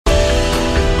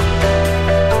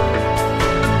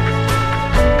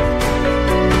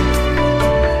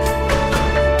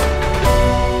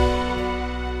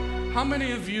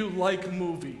many of you like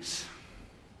movies?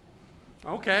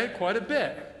 Okay, quite a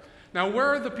bit. Now, where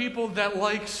are the people that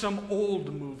like some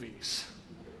old movies?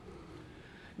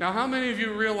 Now, how many of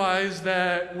you realize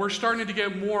that we're starting to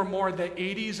get more and more that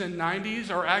 80s and 90s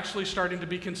are actually starting to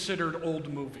be considered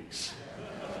old movies?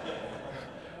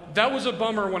 That was a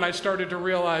bummer when I started to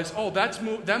realize, oh, that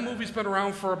movie's been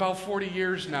around for about 40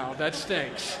 years now. That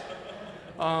stinks.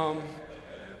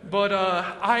 But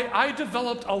I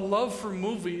developed a love for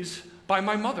movies by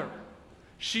my mother.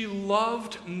 She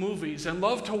loved movies and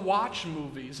loved to watch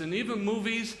movies, and even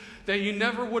movies that you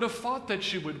never would have thought that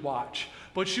she would watch,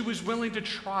 but she was willing to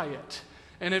try it.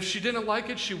 And if she didn't like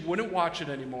it, she wouldn't watch it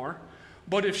anymore.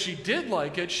 But if she did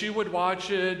like it, she would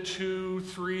watch it 2,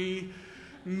 3,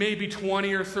 maybe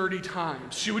 20 or 30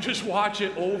 times. She would just watch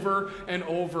it over and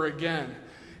over again.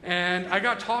 And I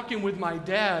got talking with my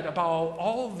dad about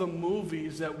all of the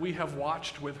movies that we have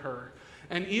watched with her,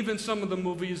 and even some of the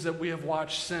movies that we have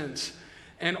watched since.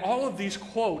 And all of these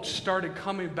quotes started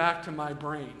coming back to my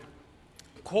brain.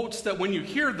 Quotes that when you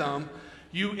hear them,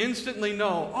 you instantly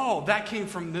know, oh, that came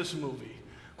from this movie.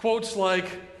 Quotes like,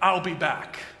 I'll be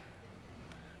back.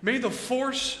 May the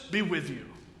force be with you.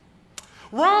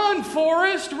 Run,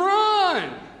 Forrest,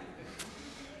 run!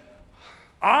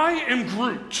 I am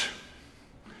Groot.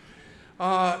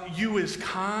 You is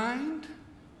kind,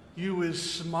 you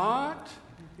is smart,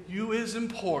 you is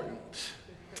important.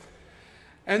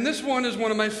 And this one is one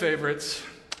of my favorites.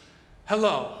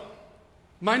 Hello,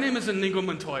 my name is Inigo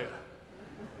Montoya.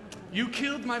 You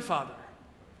killed my father.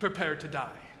 Prepare to die.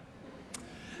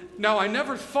 Now, I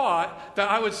never thought that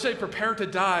I would say prepare to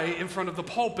die in front of the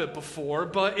pulpit before,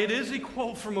 but it is a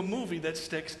quote from a movie that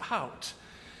sticks out.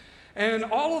 And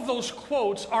all of those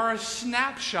quotes are a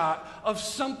snapshot of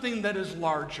something that is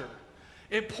larger.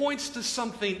 It points to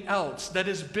something else that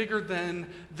is bigger than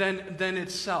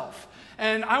itself.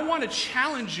 And I want to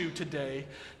challenge you today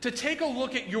to take a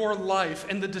look at your life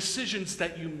and the decisions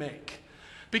that you make.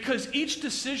 Because each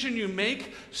decision you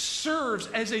make serves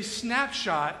as a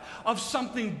snapshot of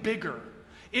something bigger.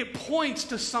 It points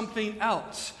to something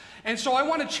else. And so I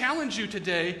want to challenge you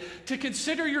today to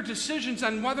consider your decisions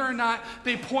on whether or not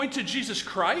they point to Jesus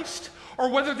Christ or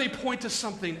whether they point to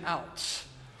something else.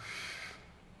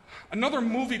 Another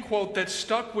movie quote that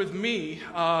stuck with me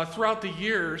throughout the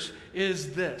years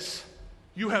is this: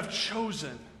 you have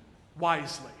chosen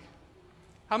wisely.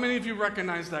 How many of you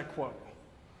recognize that quote?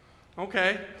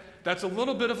 Okay, that's a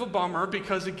little bit of a bummer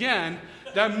because, again,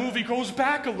 that movie goes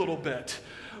back a little bit.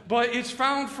 But it's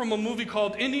found from a movie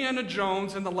called Indiana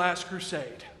Jones and the Last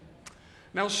Crusade.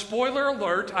 Now, spoiler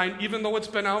alert, even though it's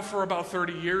been out for about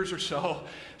 30 years or so,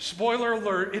 spoiler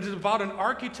alert, it is about an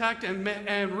architect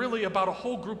and really about a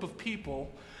whole group of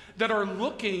people that are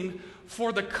looking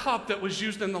for the cup that was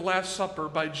used in the Last Supper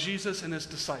by Jesus and his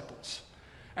disciples.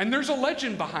 And there's a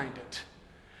legend behind it,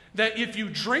 that if you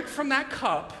drink from that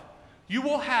cup, you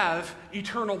will have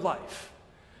eternal life.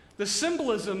 The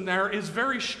symbolism there is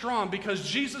very strong because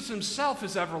Jesus himself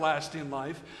is everlasting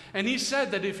life, and he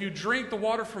said that if you drink the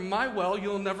water from my well,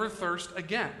 you'll never thirst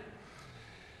again.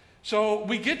 So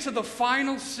we get to the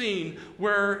final scene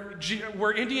where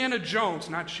Indiana Jones,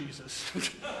 not Jesus,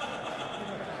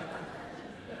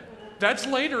 that's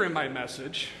later in my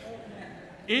message.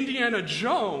 Indiana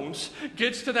Jones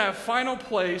gets to that final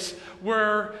place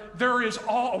where there is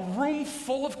a room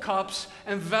full of cups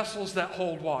and vessels that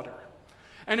hold water.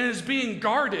 And it is being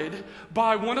guarded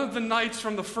by one of the knights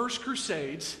from the First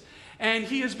Crusades, and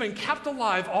he has been kept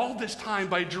alive all this time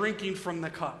by drinking from the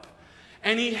cup.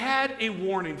 And he had a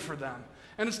warning for them,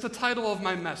 and it's the title of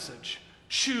my message: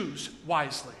 Choose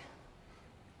Wisely.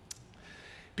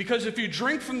 Because if you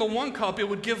drink from the one cup, it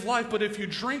would give life, but if you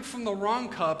drink from the wrong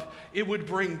cup, it would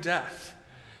bring death.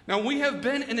 Now, we have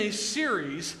been in a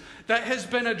series that has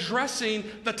been addressing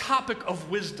the topic of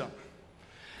wisdom.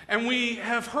 And we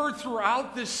have heard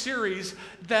throughout this series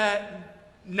that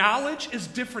knowledge is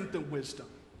different than wisdom.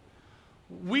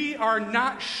 We are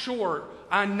not short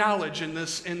on knowledge in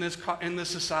this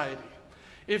society.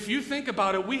 If you think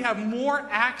about it, we have more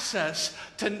access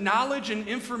to knowledge and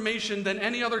information than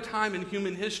any other time in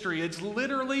human history. It's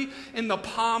literally in the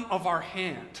palm of our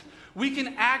hand. We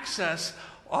can access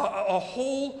a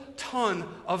whole ton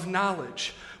of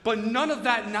knowledge. But none of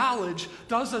that knowledge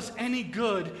does us any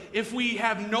good if we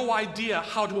have no idea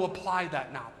how to apply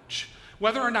that knowledge,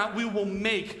 whether or not we will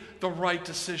make the right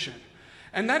decision.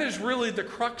 And that is really the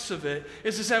crux of it,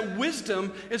 is that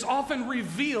wisdom is often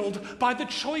revealed by the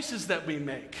choices that we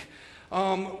make.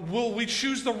 Will we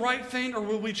choose the right thing or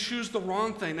will we choose the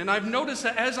wrong thing? And I've noticed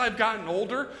that as I've gotten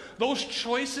older, those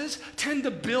choices tend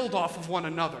to build off of one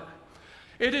another.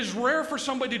 It is rare for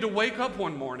somebody to wake up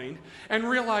one morning and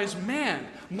realize, man,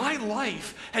 my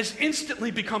life has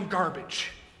instantly become garbage,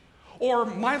 or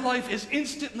my life has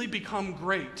instantly become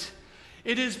great.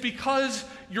 It is because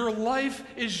your life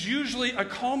is usually a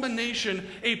culmination,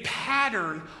 a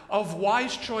pattern of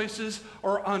wise choices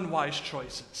or unwise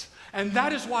choices. And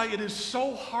that is why it is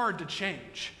so hard to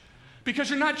change. Because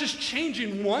you're not just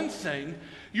changing one thing,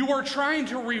 you are trying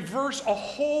to reverse a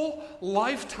whole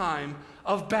lifetime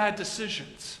of bad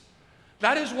decisions.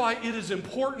 That is why it is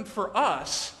important for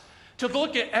us to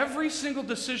look at every single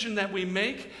decision that we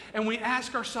make and we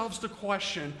ask ourselves the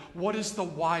question, what is the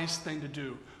wise thing to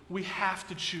do? We have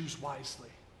to choose wisely.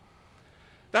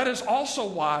 That is also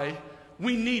why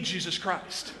we need Jesus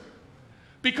Christ.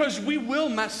 Because we will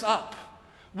mess up.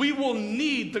 We will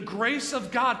need the grace of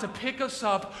God to pick us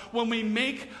up when we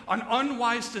make an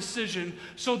unwise decision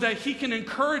so that He can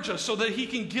encourage us, so that He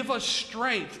can give us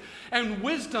strength and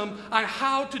wisdom on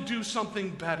how to do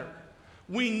something better.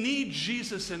 We need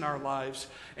Jesus in our lives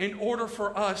in order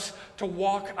for us to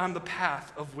walk on the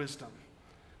path of wisdom.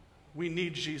 We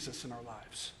need Jesus in our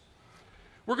lives.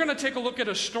 We're going to take a look at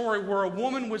a story where a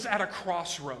woman was at a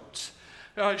crossroads.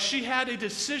 She had a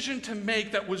decision to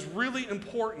make that was really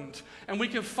important, and we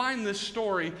can find this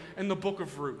story in the book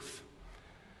of Ruth.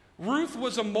 Ruth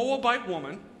was a Moabite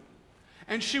woman,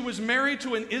 and she was married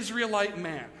to an Israelite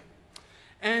man,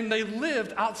 and they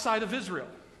lived outside of Israel.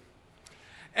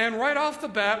 And right off the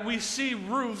bat, we see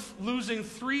Ruth losing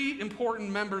 3 important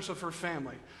members of her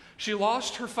family. She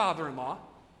lost her father-in-law,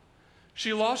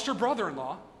 she lost her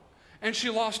brother-in-law, and she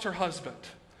lost her husband.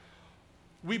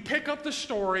 We pick up the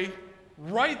story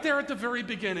right there at the very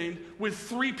beginning with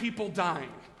 3 people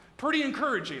dying. Pretty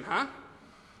encouraging, huh?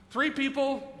 3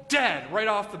 people dead right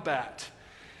off the bat.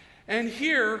 And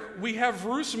here we have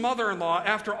Ruth's mother-in-law.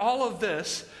 After all of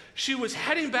this, she was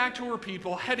heading back to her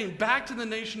people, heading back to the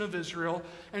nation of Israel,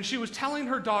 and she was telling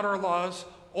her daughter-in-laws,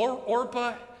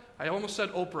 Orpah, I almost said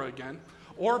Oprah again,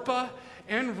 Orpah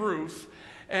and Ruth,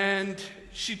 and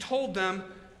she told them,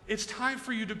 it's time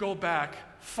for you to go back,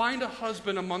 find a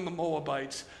husband among the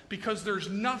Moabites, because there's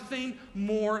nothing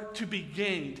more to be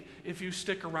gained if you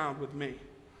stick around with me.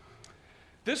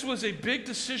 This was a big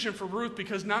decision for Ruth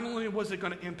because not only was it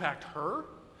going to impact her,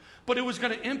 but it was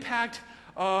going to impact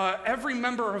every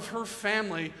member of her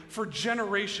family for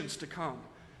generations to come.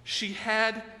 She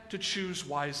had to choose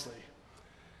wisely.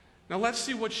 Now let's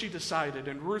see what she decided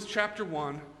in Ruth chapter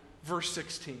 1, verse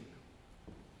 16.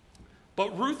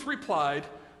 But Ruth replied,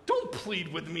 don't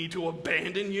plead with me to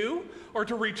abandon you or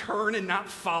to return and not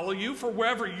follow you, for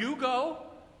wherever you go,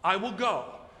 I will go.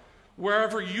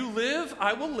 Wherever you live,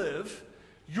 I will live.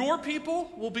 Your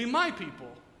people will be my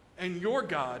people, and your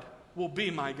God will be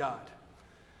my God.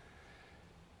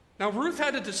 Now, Ruth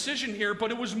had a decision here,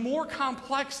 but it was more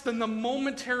complex than the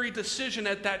momentary decision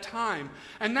at that time.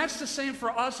 And that's the same for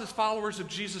us as followers of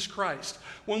Jesus Christ.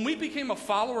 When we became a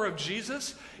follower of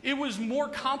Jesus, it was more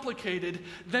complicated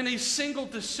than a single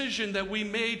decision that we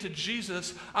made to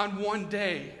Jesus on one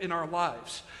day in our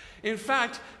lives. In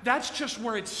fact, that's just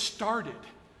where it started.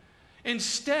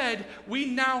 Instead, we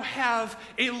now have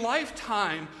a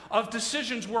lifetime of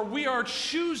decisions where we are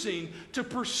choosing to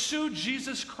pursue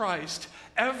Jesus Christ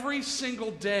every single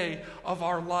day of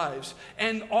our lives.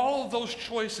 And all of those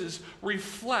choices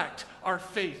reflect our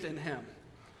faith in Him.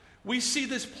 We see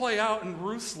this play out in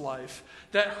Ruth's life,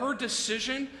 that her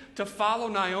decision to follow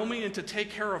Naomi and to take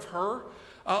care of her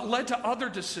led to other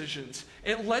decisions.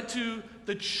 It led to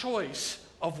the choice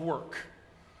of work.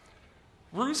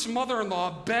 Ruth's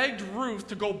mother-in-law begged Ruth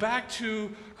to go back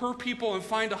to her people and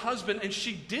find a husband, and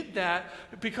she did that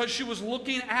because she was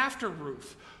looking after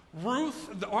Ruth.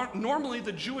 Normally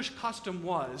the Jewish custom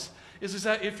is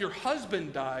that if your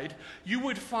husband died, you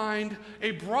would find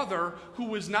a brother who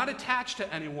was not attached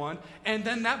to anyone, and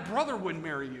then that brother would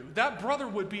marry you. That brother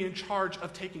would be in charge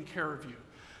of taking care of you.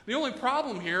 The only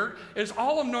problem here is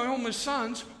all of Naomi's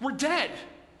sons were dead.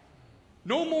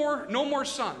 No more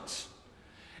sons.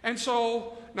 And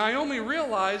so Naomi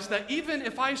realized that even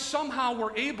if I somehow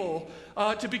were able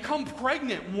to become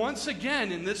pregnant once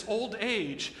again in this old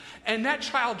age, and that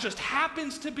child just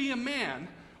happens to be a man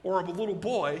or a little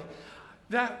boy,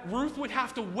 that Ruth would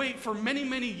have to wait for many,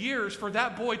 many years for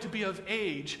that boy to be of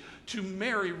age to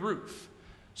marry Ruth.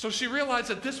 So she realized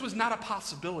that this was not a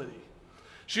possibility.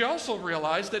 She also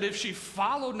realized that if she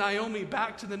followed Naomi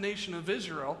back to the nation of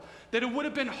Israel, that it would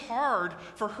have been hard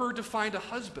for her to find a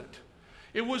husband.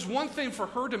 It was one thing for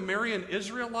her to marry an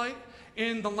Israelite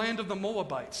in the land of the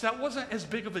Moabites. That wasn't as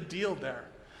big of a deal there.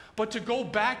 But to go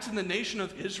back to the nation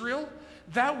of Israel,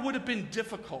 that would have been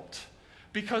difficult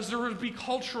because there would be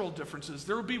cultural differences.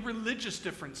 There would be religious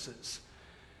differences.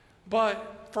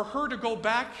 But for her to go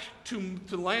back to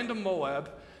the land of Moab,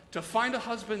 to find a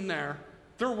husband there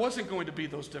wasn't going to be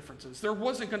those differences. There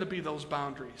wasn't going to be those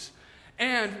boundaries.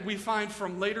 And we find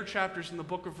from later chapters in the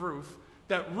book of Ruth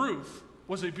that Ruth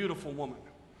was a beautiful woman.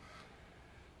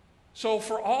 So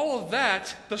for all of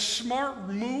that, the smart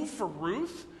move for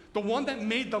Ruth, the one that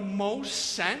made the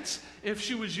most sense if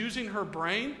she was using her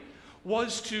brain,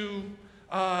 was to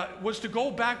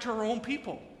go back to her own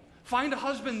people. Find a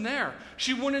husband there.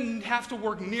 She wouldn't have to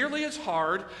work nearly as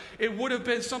hard. It would have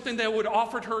been something that would have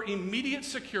offered her immediate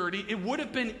security. It would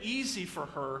have been easy for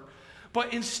her.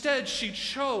 But instead, she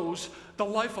chose the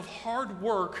life of hard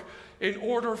work in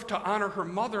order to honor her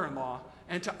mother-in-law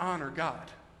and to honor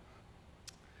God.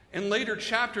 In later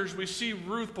chapters, we see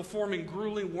Ruth performing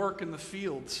grueling work in the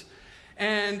fields.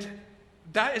 And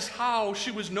that is how she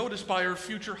was noticed by her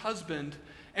future husband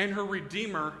and her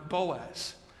redeemer,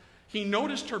 Boaz. He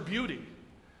noticed her beauty,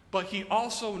 but he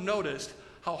also noticed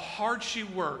how hard she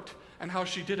worked and how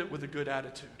she did it with a good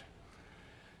attitude.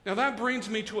 Now that brings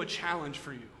me to a challenge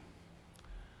for you.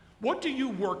 What do you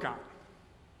work on?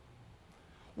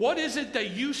 What is it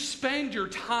that you spend your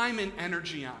time and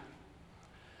energy on?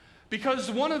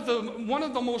 Because one of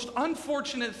the most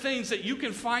unfortunate things that you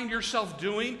can find yourself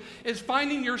doing is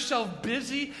finding yourself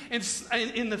busy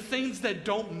in the things that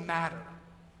don't matter,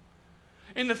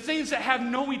 in the things that have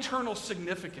no eternal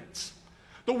significance.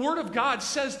 The Word of God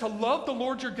says to love the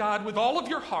Lord your God with all of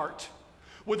your heart,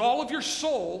 with all of your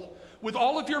soul, with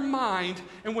all of your mind,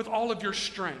 and with all of your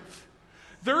strength.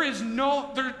 There's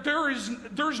no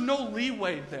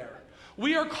leeway there.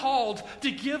 We are called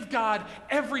to give God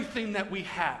everything that we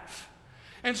have.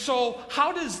 And so,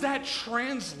 how does that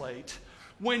translate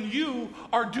when you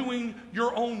are doing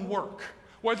your own work?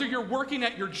 Whether you're working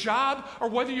at your job or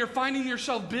whether you're finding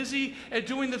yourself busy at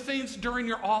doing the things during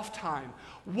your off time.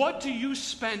 What do you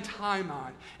spend time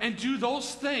on? And do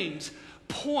those things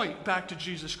point back to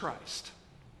Jesus Christ?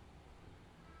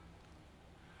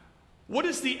 What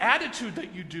is the attitude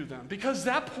that you do them? Because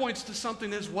that points to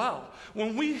something as well.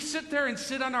 When we sit there and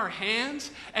sit on our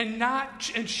hands and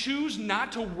choose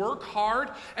not to work hard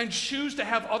and choose to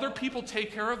have other people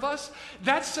take care of us,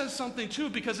 that says something too,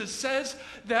 because it says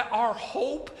that our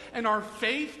hope and our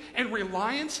faith and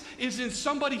reliance is in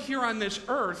somebody here on this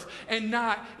earth and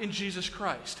not in Jesus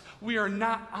Christ. We are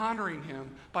not honoring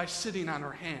him by sitting on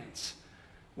our hands.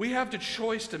 We have the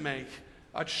choice to make,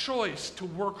 a choice to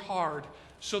work hard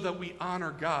so that we honor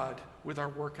God with our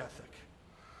work ethic.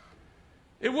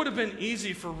 It would have been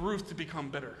easy for Ruth to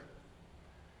become bitter.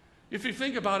 If you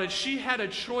think about it, she had a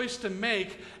choice to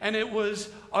make, and it was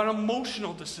an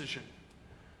emotional decision.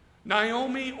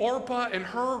 Naomi, Orpah, and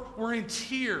her were in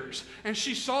tears, and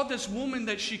she saw this woman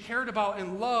that she cared about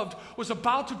and loved was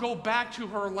about to go back to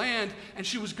her land, and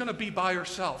she was going to be by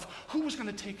herself. Who was going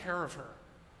to take care of her?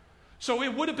 So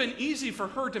it would have been easy for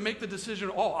her to make the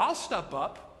decision, I'll step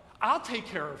up. I'll take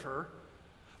care of her.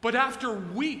 But after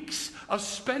weeks of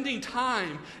spending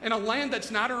time in a land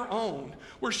that's not her own,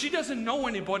 where she doesn't know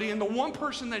anybody, and the one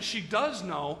person that she does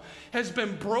know has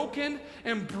been broken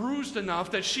and bruised enough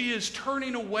that she is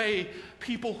turning away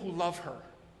people who love her.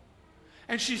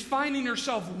 And she's finding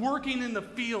herself working in the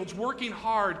fields, working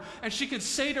hard, and she can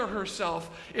say to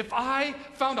herself, if I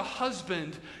found a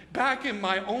husband back in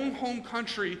my own home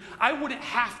country, I wouldn't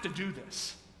have to do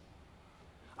this.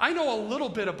 I know a little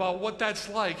bit about what that's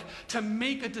like to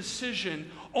make a decision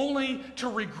only to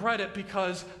regret it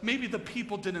because maybe the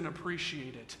people didn't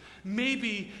appreciate it.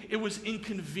 Maybe it was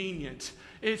inconvenient.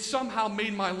 It somehow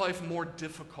made my life more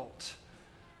difficult.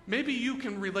 Maybe you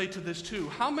can relate to this too.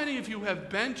 How many of you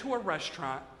have been to a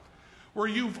restaurant where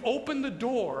you've opened the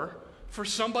door for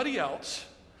somebody else,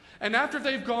 and after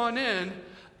they've gone in,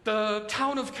 the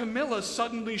town of Camilla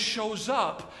suddenly shows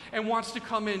up and wants to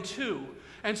come in too?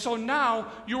 And so now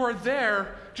you are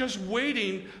there just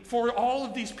waiting for all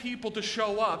of these people to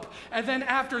show up. And then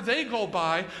after they go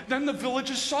by, then the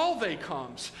village of Solvay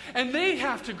comes. And they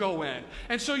have to go in.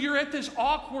 And so you're at this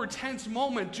awkward, tense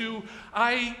moment. Do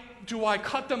I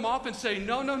cut them off and say,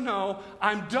 no,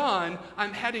 I'm done,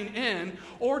 I'm heading in?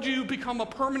 Or do you become a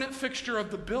permanent fixture of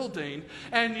the building,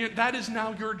 and that is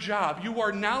now your job? You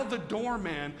are now the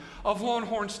doorman of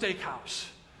Longhorn Steakhouse.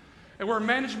 And where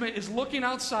management is looking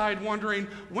outside wondering,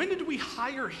 when did we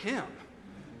hire him?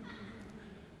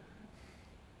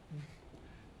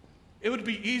 It would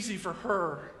be easy for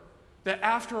her that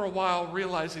after a while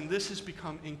realizing this has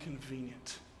become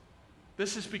inconvenient.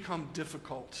 This has become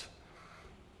difficult.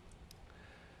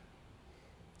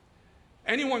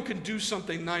 Anyone can do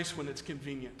something nice when it's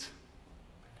convenient.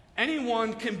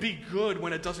 Anyone can be good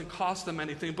when it doesn't cost them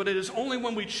anything, but it is only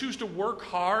when we choose to work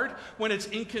hard, when it's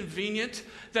inconvenient,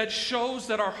 that shows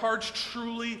that our hearts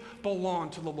truly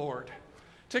belong to the Lord.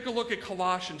 Take a look at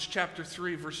Colossians chapter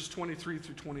 3, verses 23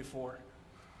 through 24.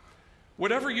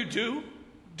 Whatever you do,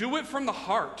 do it from the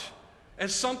heart,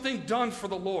 as something done for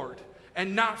the Lord,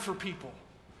 and not for people,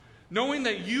 knowing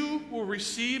that you will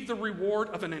receive the reward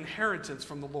of an inheritance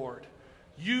from the Lord.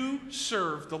 You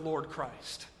serve the Lord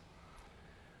Christ.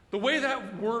 The way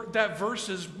that verse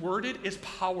is worded is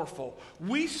powerful.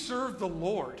 We serve the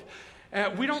Lord.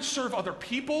 We don't serve other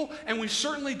people, and we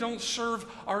certainly don't serve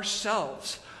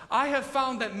ourselves. I have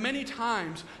found that many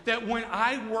times that when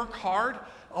I work hard,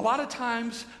 a lot of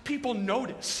times people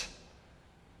notice.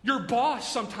 Your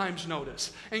boss sometimes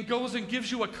notices and goes and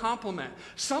gives you a compliment.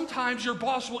 Sometimes your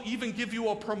boss will even give you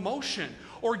a promotion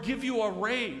or give you a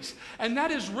raise. And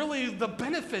that is really the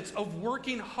benefits of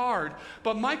working hard.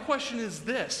 But my question is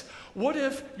this: what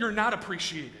if you're not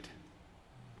appreciated?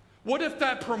 What if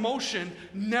that promotion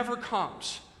never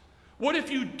comes? What if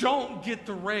you don't get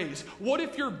the raise? What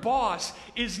if your boss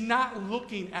is not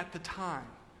looking at the time?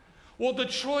 Well, the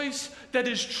choice that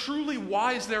is truly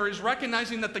wise there is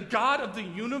recognizing that the God of the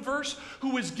universe,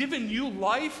 who has given you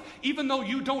life, even though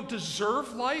you don't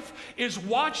deserve life, is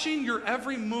watching your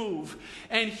every move.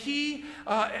 And he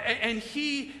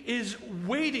is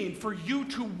waiting for you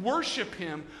to worship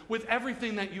him with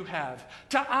everything that you have,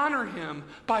 to honor him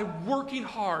by working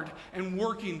hard and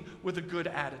working with a good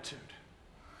attitude.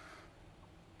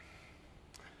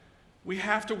 We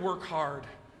have to work hard.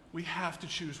 We have to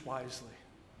choose wisely.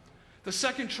 The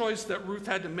second choice that Ruth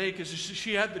had to make is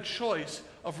she had the choice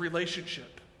of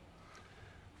relationship.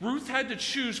 Ruth had to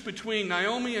choose between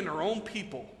Naomi and her own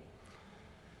people.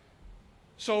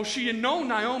 So she had known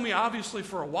Naomi obviously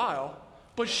for a while,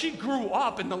 but she grew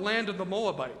up in the land of the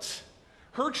Moabites.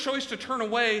 Her choice to turn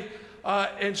away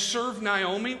and serve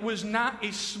Naomi was not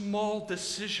a small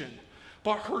decision,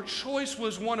 but her choice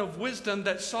was one of wisdom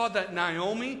that saw that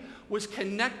Naomi was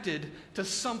connected to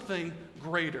something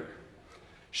greater.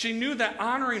 She knew that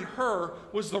honoring her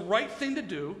was the right thing to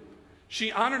do.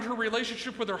 She honored her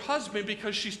relationship with her husband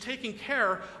because she's taking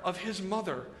care of his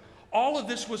mother. All of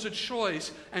this was a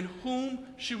choice and whom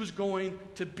she was going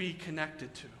to be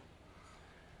connected to.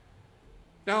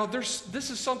 Now, this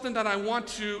is something that I want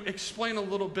to explain a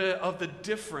little bit of the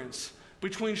difference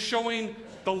between showing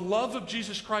the love of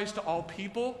Jesus Christ to all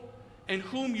people and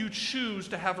whom you choose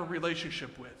to have a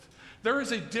relationship with. There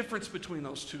is a difference between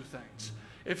those two things.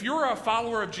 If you're a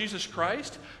follower of Jesus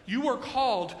Christ, you are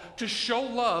called to show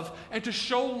love and to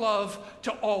show love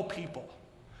to all people.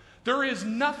 There is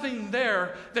nothing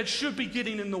there that should be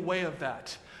getting in the way of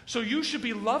that. So you should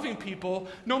be loving people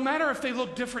no matter if they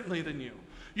look differently than you.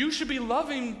 You should be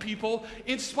loving people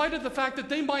in spite of the fact that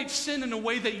they might sin in a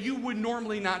way that you would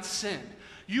normally not sin.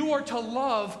 You are to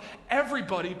love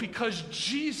everybody because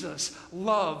Jesus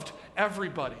loved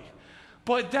everybody.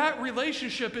 But that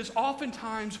relationship is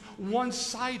oftentimes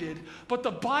one-sided. But the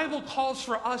Bible calls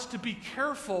for us to be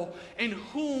careful in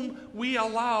whom we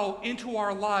allow into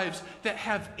our lives that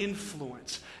have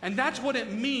influence. And that's what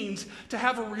it means to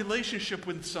have a relationship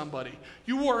with somebody.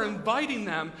 You are inviting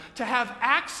them to have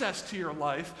access to your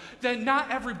life that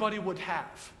not everybody would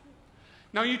have.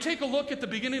 Now, you take a look at the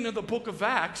beginning of the book of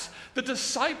Acts, the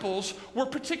disciples were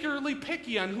particularly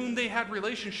picky on whom they had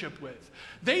relationship with.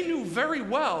 They knew very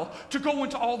well to go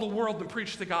into all the world and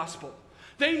preach the gospel.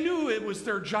 They knew it was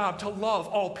their job to love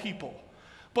all people.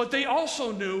 But they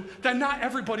also knew that not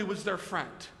everybody was their friend.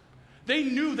 They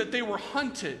knew that they were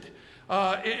hunted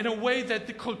in a way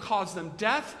that could cause them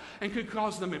death and could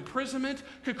cause them imprisonment,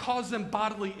 could cause them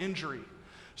bodily injury.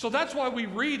 So that's why we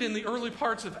read in the early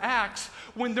parts of Acts,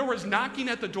 when there was knocking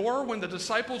at the door, when the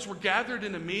disciples were gathered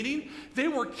in a meeting, they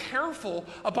were careful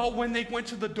about when they went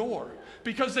to the door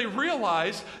because they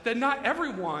realized that not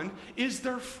everyone is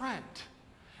their friend.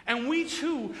 And we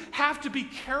too have to be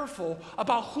careful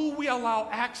about who we allow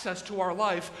access to our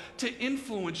life to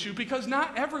influence you, because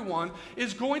not everyone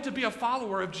is going to be a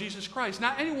follower of Jesus Christ.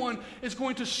 Not anyone is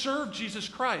going to serve Jesus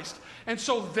Christ. And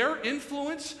so their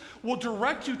influence will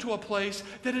direct you to a place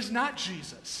that is not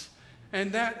Jesus.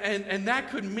 And that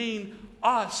could mean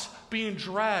us being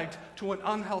dragged to an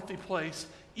unhealthy place,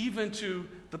 even to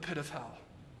the pit of hell.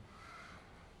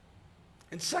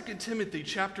 In 2 Timothy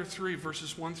chapter 3,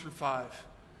 verses 1 through 5,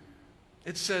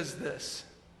 it says this: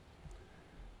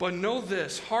 "But know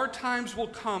this, hard times will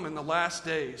come in the last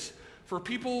days, for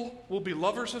people will be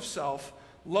lovers of self,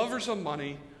 lovers of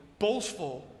money,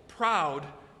 boastful, proud,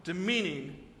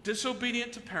 demeaning,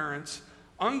 disobedient to parents,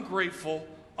 ungrateful,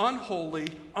 unholy,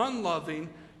 unloving,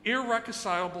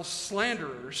 irreconcilable,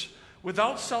 slanderers,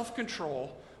 without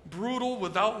self-control, brutal,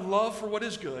 without love for what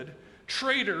is good,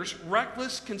 traitors,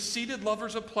 reckless, conceited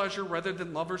lovers of pleasure rather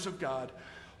than lovers of God,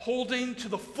 holding to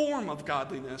the form of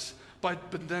godliness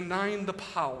but denying the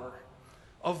power.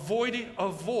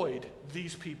 Avoid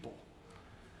these people.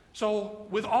 So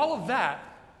with all of that,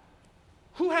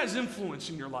 who has influence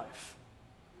in your life?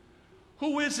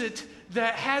 Who is it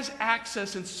that has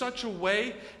access in such a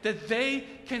way that they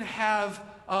can have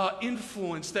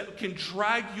influence that can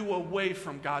drag you away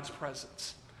from God's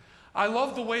presence? I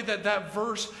love the way that that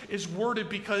verse is worded,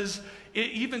 because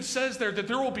it even says there that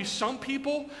there will be some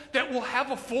people that will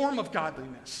have a form of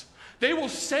godliness. They will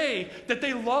say that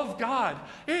they love God.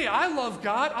 Hey, I love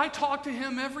God. I talk to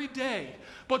him every day.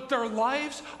 But their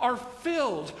lives are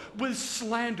filled with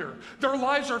slander. Their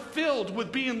lives are filled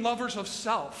with being lovers of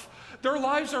self. Their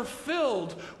lives are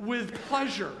filled with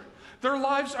pleasure. Their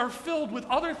lives are filled with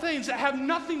other things that have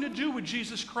nothing to do with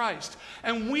Jesus Christ.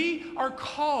 And we are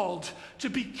called to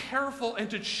be careful and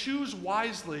to choose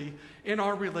wisely in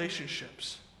our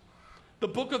relationships. The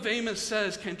book of Amos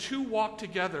says, "Can two walk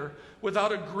together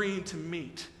without agreeing to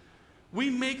meet?"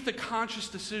 We make the conscious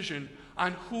decision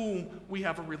on whom we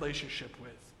have a relationship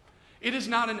with. It is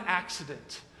not an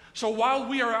accident. So while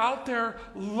we are out there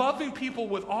loving people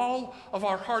with all of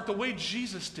our heart, the way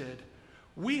Jesus did,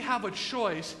 we have a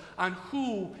choice on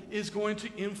who is going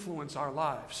to influence our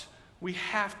lives. We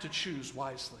have to choose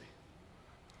wisely.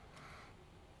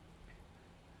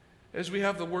 As we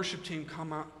have the worship team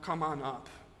come on up,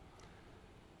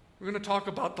 we're going to talk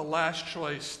about the last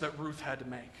choice that Ruth had to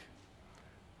make.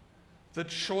 The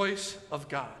choice of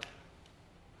God.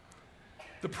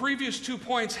 The previous 2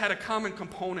 points had a common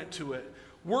component to it.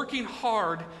 Working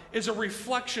hard is a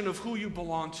reflection of who you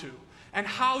belong to. And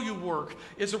how you work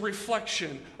is a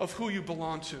reflection of who you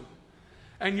belong to.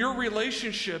 And your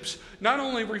relationships not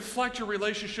only reflect your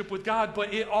relationship with God,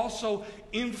 but it also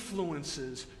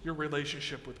influences your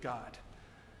relationship with God.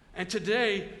 And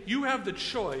today, you have the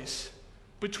choice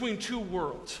between two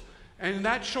worlds. And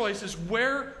that choice is,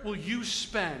 where will you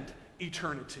spend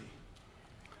eternity?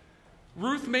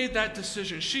 Ruth made that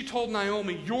decision. She told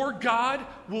Naomi, "Your God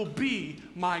will be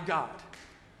my God."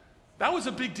 That was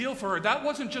a big deal for her. That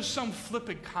wasn't just some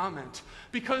flippant comment,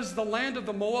 because the land of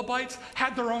the Moabites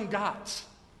had their own gods.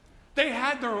 They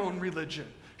had their own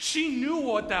religion. She knew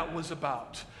what that was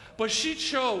about, but she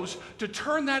chose to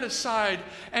turn that aside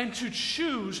and to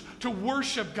choose to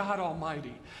worship God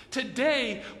Almighty.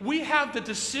 Today, we have the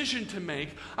decision to make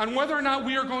on whether or not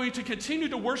we are going to continue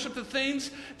to worship the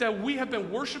things that we have been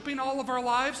worshiping all of our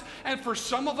lives. And for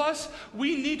some of us,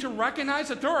 we need to recognize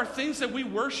that there are things that we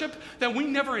worship that we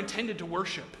never intended to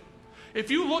worship. If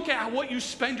you look at what you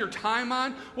spend your time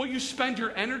on, what you spend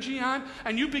your energy on,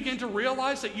 and you begin to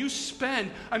realize that you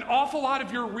spend an awful lot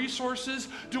of your resources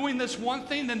doing this one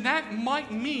thing, then that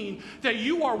might mean that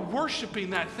you are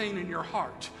worshiping that thing in your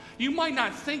heart. You might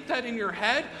not think that in your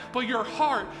head, but your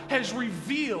heart has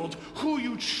revealed who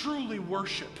you truly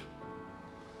worship.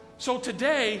 So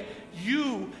today,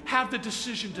 you have the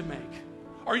decision to make.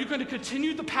 Are you going to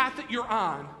continue the path that you're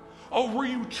on, or will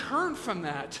you turn from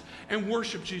that and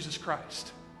worship Jesus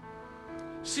Christ?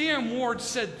 C.M. Ward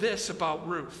said this about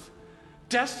Ruth: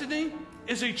 destiny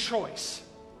is a choice.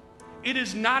 It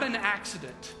is not an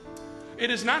accident.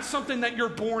 It is not something that you're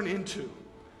born into.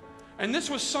 And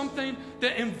this was something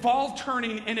that involved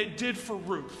turning, and it did for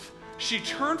Ruth. She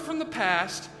turned from the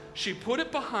past. She put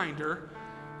it behind her.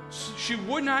 She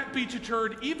would not be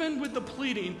deterred even with the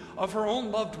pleading of her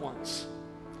own loved ones.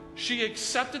 She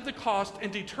accepted the cost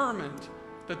and determined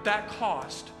that that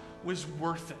cost was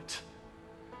worth it.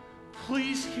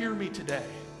 Please hear me today.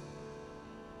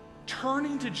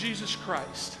 Turning to Jesus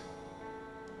Christ,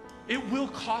 it will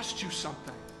cost you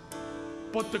something,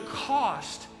 but the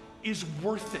cost is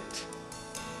worth it.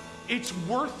 It's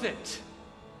worth it.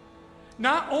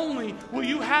 Not only will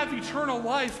you have eternal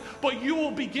life, but you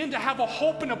will begin to have a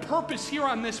hope and a purpose here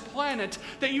on this planet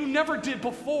that you never did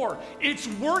before. It's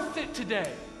worth it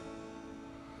today.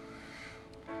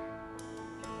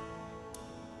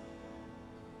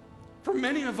 For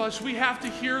many of us, we have to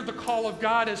hear the call of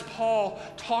God as Paul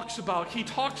talks about. He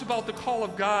talks about the call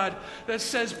of God that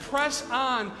says, press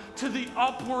on to the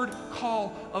upward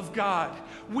call of God.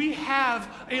 We have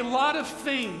a lot of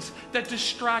things that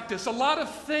distract us, a lot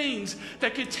of things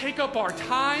that can take up our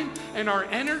time and our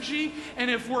energy.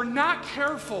 And if we're not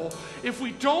careful, if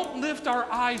we don't lift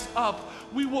our eyes up,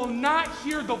 we will not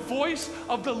hear the voice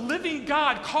of the living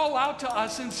God call out to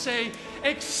us and say,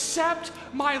 accept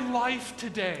my life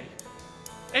today.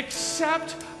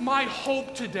 Accept my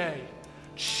hope today.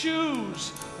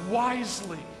 Choose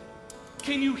wisely.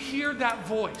 Can you hear that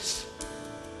voice?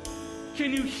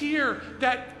 Can you hear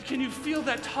that? Can you feel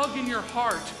that tug in your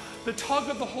heart? The tug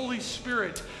of the Holy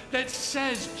Spirit that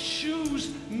says,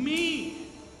 choose me.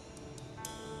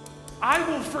 I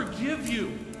will forgive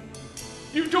you.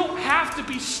 You don't have to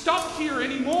be stuck here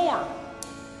anymore.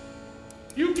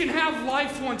 You can have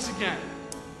life once again.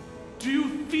 Do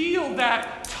you feel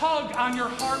that tug on your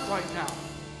heart right now?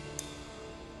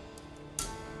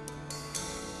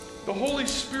 The Holy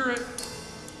Spirit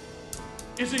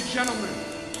is a gentleman.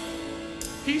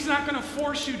 He's not going to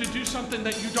force you to do something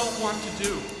that you don't want to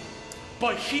do,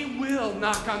 but He will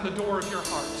knock on the door of your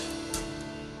heart.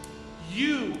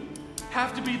 You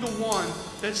have to be the one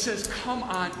that says, come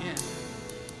on in.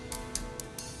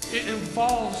 It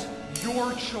involves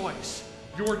your choice,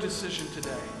 your decision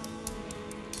today.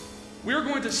 We are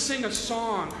going to sing a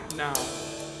song now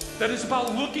that is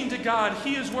about looking to God.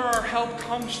 He is where our help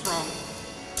comes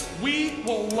from. We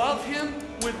will love Him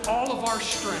with all of our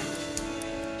strength.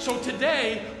 So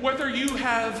today, whether you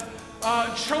have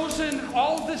chosen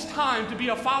all this time to be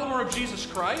a follower of Jesus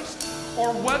Christ,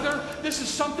 or whether this is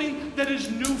something that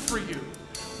is new for you,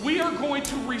 we are going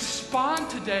to respond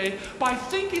today by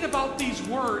thinking about these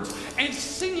words and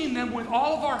singing them with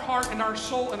all of our heart and our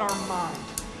soul and our mind.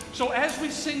 So as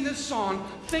we sing this song,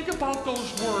 think about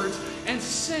those words and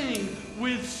sing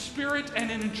with spirit and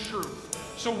in truth.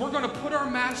 So we're going to put our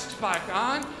masks back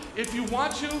on. If you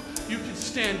want to, you can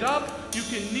stand up, you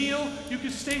can kneel, you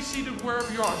can stay seated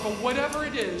wherever you are. But whatever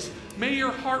it is, may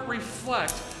your heart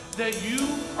reflect that you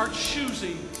are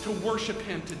choosing to worship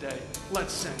Him today.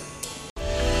 Let's sing.